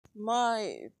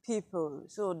My people,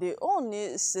 so the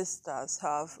Ooni sisters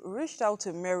have reached out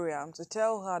to Miriam to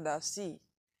tell her that, see,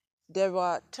 there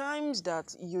are times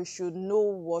that you should know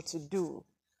what to do.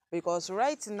 Because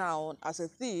right now, as it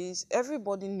is,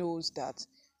 everybody knows that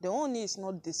the Ooni is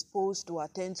not disposed to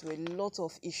attend to a lot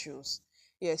of issues.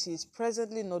 Yes, he is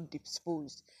presently not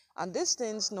disposed. And these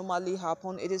things normally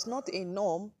happen. It is not a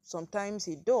norm. Sometimes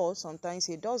he does, sometimes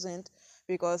he doesn't.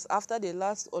 Because after the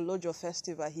last Olojo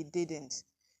festival, he didn't.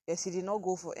 Yes, he did not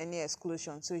go for any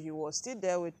exclusion. So he was still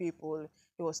there with people.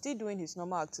 He was still doing his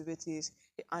normal activities,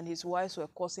 and his wives were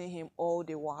causing him all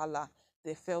the wahala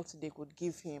they felt they could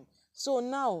give him. So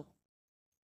now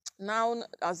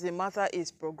as the matter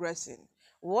is progressing,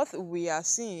 what we are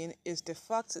seeing is the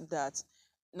fact that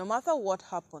no matter what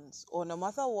happens or no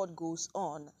matter what goes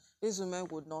on, these women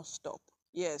would not stop.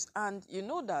 Yes, and you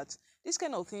know that these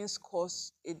kind of things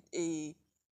cause a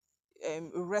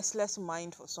restless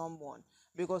mind for someone,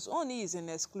 because only is in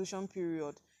exclusion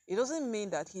period. It doesn't mean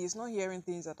that he is not hearing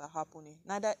things that are happening.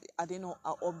 Neither are they not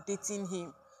are updating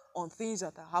him on things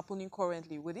that are happening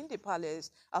currently within the palace,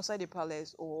 outside the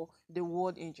palace, or the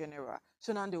world in general.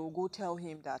 So now they will go tell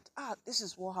him that, this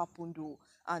is what happened, though,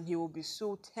 and he will be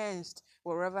so tensed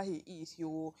wherever he is.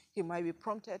 He might be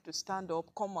prompted to stand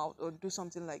up, come out, or do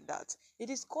something like that. It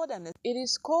is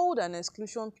called an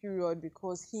exclusion period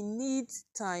because he needs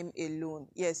time alone.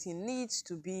 Yes, he needs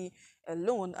to be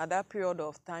alone at that period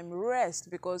of time, rest,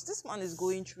 because this man is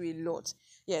going through a lot.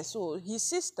 Yes, so his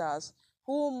sisters,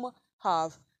 whom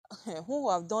have who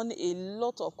have done a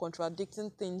lot of contradicting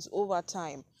things over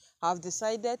time, have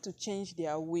decided to change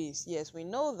their ways. Yes, we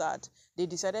know that they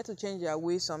decided to change their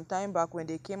ways some time back when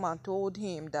they came and told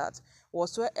him that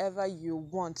whatsoever you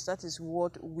want, that is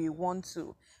what we want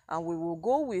to, and we will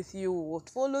go with you, we will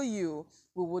follow you,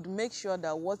 we would make sure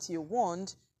that what you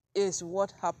want is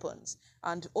what happens.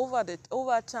 And over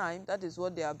time, that is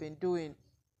what they have been doing.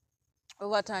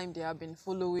 Over time, they have been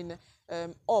following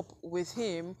up with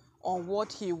him on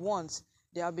what he wants.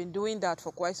 They have been doing that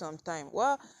for quite some time.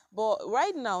 Well, but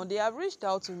right now, they have reached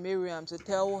out to Miriam to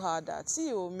tell her that,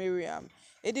 see, oh, Miriam,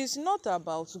 it is not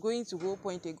about going to go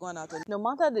point a gun at her. No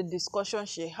matter the discussion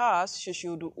she has, she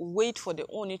should wait for the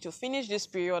Ooni to finish this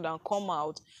period and come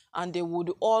out, and they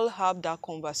would all have that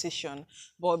conversation.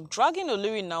 But dragging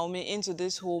Olori Naomi into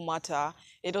this whole matter,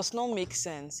 it does not make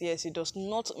sense. Yes, it does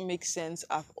not make sense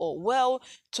at all. Well,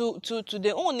 to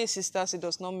the Ooni sisters, it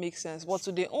does not make sense. But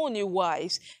to the Ooni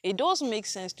wives, it does make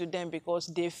sense to them, because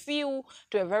they feel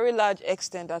to a very large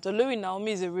extent that Olori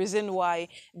Naomi is the reason why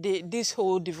this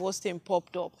whole divorce thing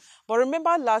popped up. But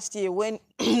remember last year when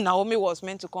Naomi was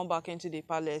meant to come back into the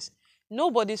palace,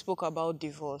 nobody spoke about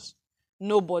divorce.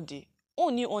 Nobody.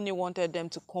 Only wanted them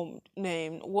to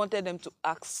wanted them to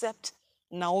accept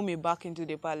Naomi back into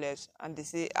the palace, and they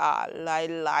say,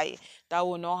 lie, that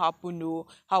will not happen. No,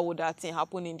 how would that thing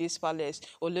happen in this palace?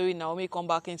 Olori Naomi come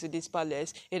back into this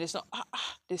palace. It is not.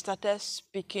 They started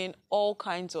speaking all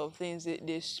kinds of things.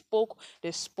 They spoke,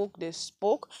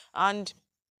 and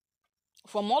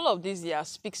from all of this, yeah,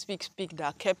 speak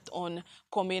that kept on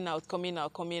coming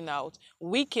out.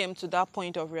 We came to that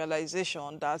point of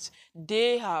realization that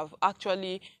they have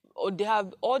actually, or they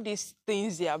have all these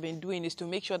things they have been doing is to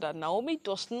make sure that Naomi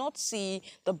does not see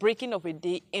the breaking of a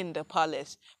day in the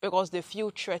palace, because they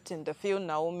feel threatened. They feel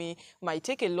Naomi might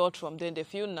take a lot from them. They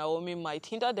feel Naomi might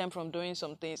hinder them from doing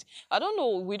some things. I don't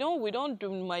know.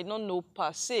 Might not know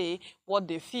per se what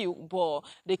they feel, but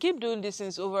they keep doing these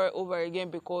things over and over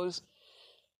again because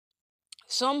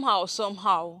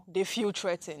somehow they feel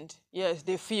threatened. Yes,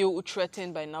 they feel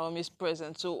threatened by Naomi's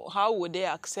presence. So how would they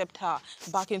accept her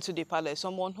back into the palace?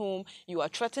 Someone whom you are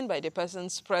threatened by the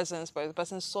person's presence, by the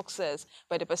person's success,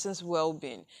 by the person's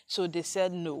well-being. So they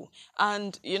said no.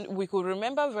 And we could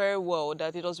remember very well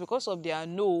that it was because of their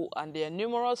no and their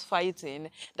numerous fighting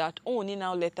that Ooni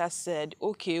now later said,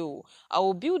 okay, I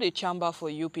will build a chamber for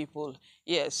you people.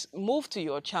 Yes, move to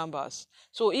your chambers.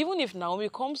 So even if Naomi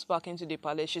comes back into the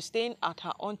palace, she's staying at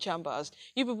her own chambers.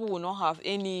 You people will not have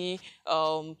any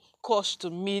cause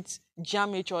to meet,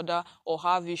 jam each other, or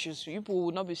have issues. People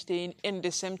will not be staying in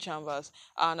the same chambers.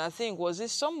 And I think, was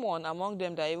it someone among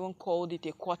them that even called it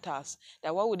a quarters?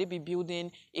 That why would they be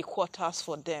building a quarters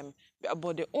for them?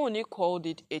 But they only called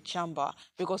it a chamber,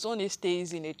 because only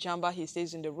stays in a chamber. He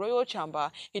stays in the royal chamber.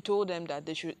 He told them that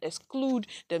they should exclude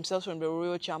themselves from the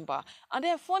royal chamber. And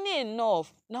then, funny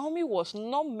enough, Naomi was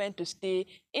not meant to stay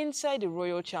inside the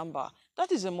royal chamber.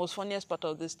 That is the most funniest part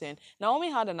of this thing.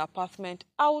 Naomi had an apartment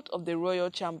out of the royal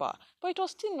chamber, but it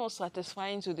was still not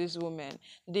satisfying to this woman.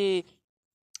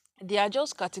 they are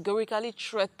just categorically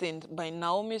threatened by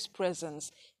Naomi's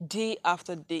presence day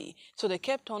after day. So they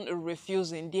kept on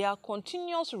refusing. Their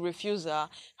continuous refusal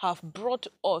have brought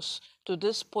us to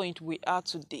this point we are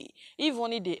today. If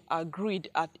only they agreed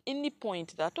at any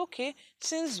point that, okay,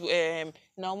 since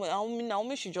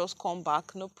Naomi should just come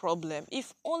back, no problem.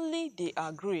 If only they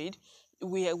agreed,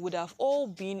 we would have all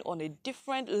been on a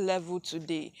different level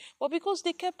today. But because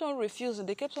they kept on refusing,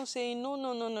 they kept on saying, no,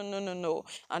 no, no, no, no, no, no.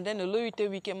 And then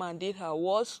Olorite came and did her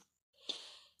worst.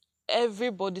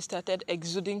 Everybody started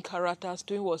exuding characters,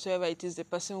 doing whatever it is the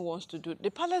person wants to do.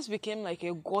 The palace became like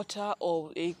a gutter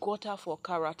for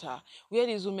character, where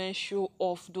these women show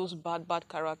off those bad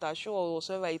characters, show off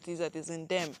whatever it is that is in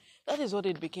them. That is what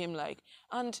it became like.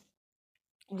 And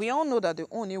we all know that the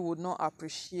Ooni would not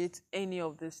appreciate any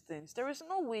of these things. There is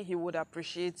no way he would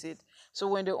appreciate it. So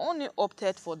when the Ooni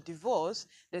opted for divorce,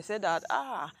 they said that,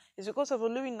 it's because of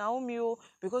Olori Naomi,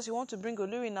 because you want to bring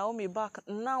Olori Naomi back.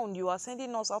 Now you are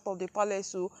sending us out of the palace.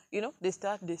 So, they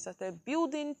started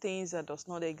building things that does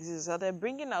not exist. They started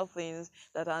bringing out things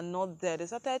that are not there. They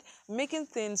started making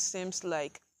things seems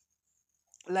like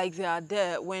they are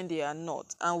there when they are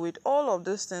not. And with all of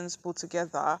these things put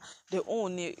together, the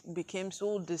Ooni became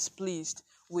so displeased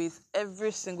with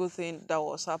every single thing that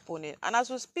was happening. And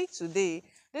as we speak today,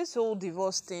 this whole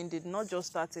divorce thing did not just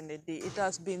start in a day. It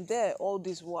has been there all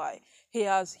this while. He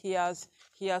has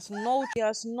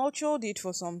nurtured it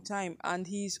for some time, and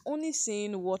he's only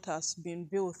seeing what has been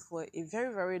built for a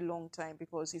very, very long time.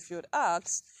 Because if you'd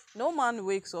ask, no man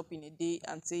wakes up in a day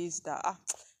and says that,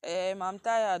 I'm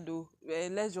tired though,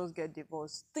 let's just get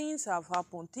divorced. Things have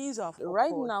happened, things have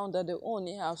right occurred. Now that the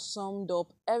Ooni have summed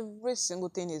up every single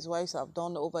thing his wives have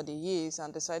done over the years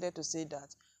and decided to say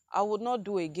that I would not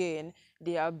do again.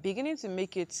 They are beginning to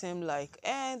make it seem like,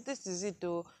 this is it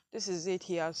though, this is it.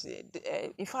 He has,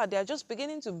 in fact, they are just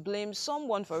beginning to blame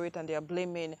someone for it, and they are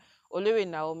blaming Olori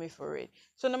Naomi for it.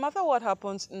 So no matter what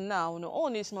happens now, no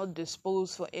Ooni is not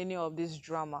disposed for any of this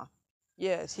drama.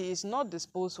 Yes, he is not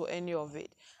disposed for any of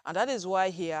it. And that is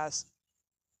why his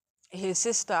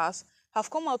sisters have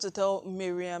come out to tell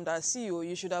Miriam that, see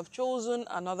you should have chosen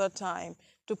another time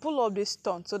to pull up this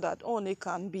stunt so that Ooni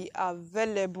can be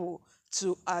available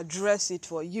to address it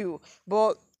for you.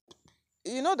 But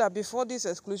you know that before this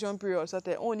exclusion period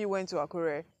started, Ooni went to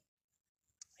Akure.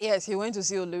 Yes, he went to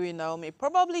see Olori Naomi.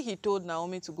 Probably he told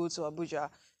Naomi to go to Abuja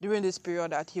during this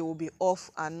period, that he will be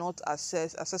off and not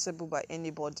accessible by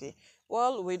anybody.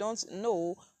 Well, we don't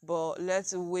know, but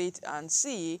let's wait and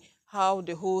see how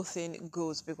the whole thing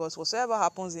goes, because whatever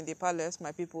happens in the palace,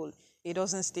 my people, it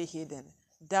doesn't stay hidden.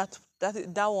 That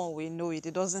one we know it.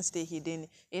 It doesn't stay hidden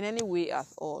in any way at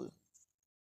all.